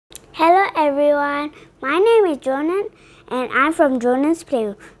Hello everyone, my name is Jonan and I'm from Jonan's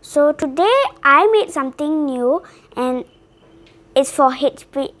Playroom. So today I made something new and it's for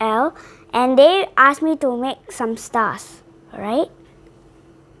HPL and they asked me to make some stars, alright?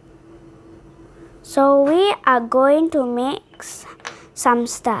 So we are going to make some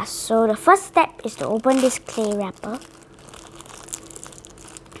stars. So the first step is to open this clay wrapper.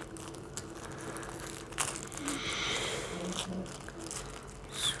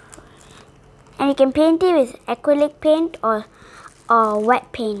 And you can paint it with acrylic paint or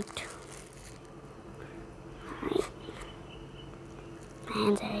wet paint. Alright. My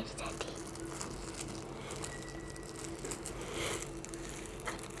hands are already dirty.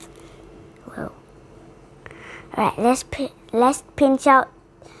 Whoa. Alright, let's pinch out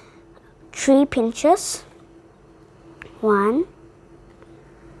 3 pinches. 1,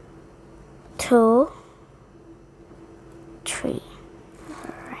 2, 3.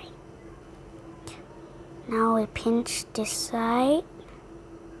 Now we pinch this side.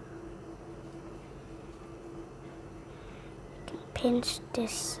 Pinch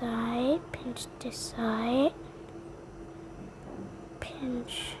this side, pinch this side,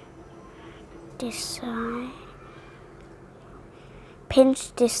 pinch this side,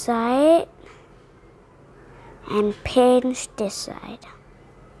 pinch this side, and pinch this side.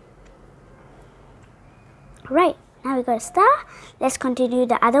 Right, now we got a star. Let's continue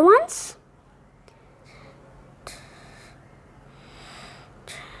the other ones.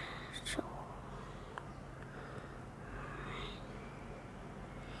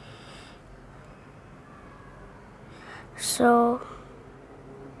 So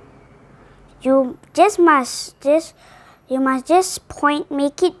you must just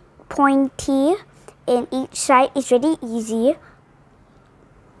make it pointy in each side. It's really easy.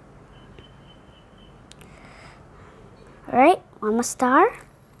 Alright, one more star.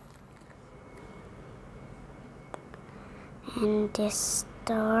 And this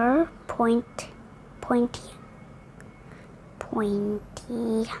star pointy. Pointy,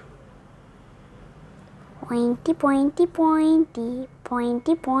 pointy, pointy, pointy,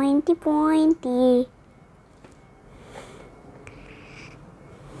 pointy, pointy.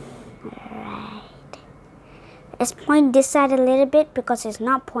 Alright. Let's point this side a little bit because it's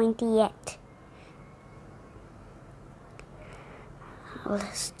not pointy yet.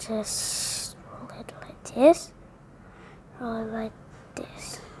 Let's just roll it like this. Roll it like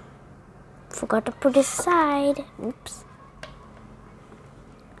this. Forgot to put this aside. Oops.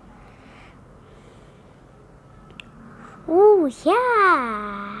 Ooh,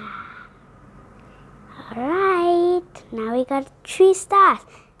 yeah! Alright, now we got 3 stars.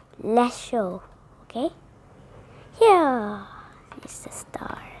 Let's show, okay? Here is the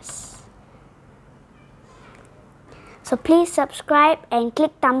stars. So please subscribe and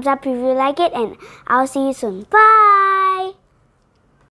click thumbs up if you like it, and I'll see you soon. Bye!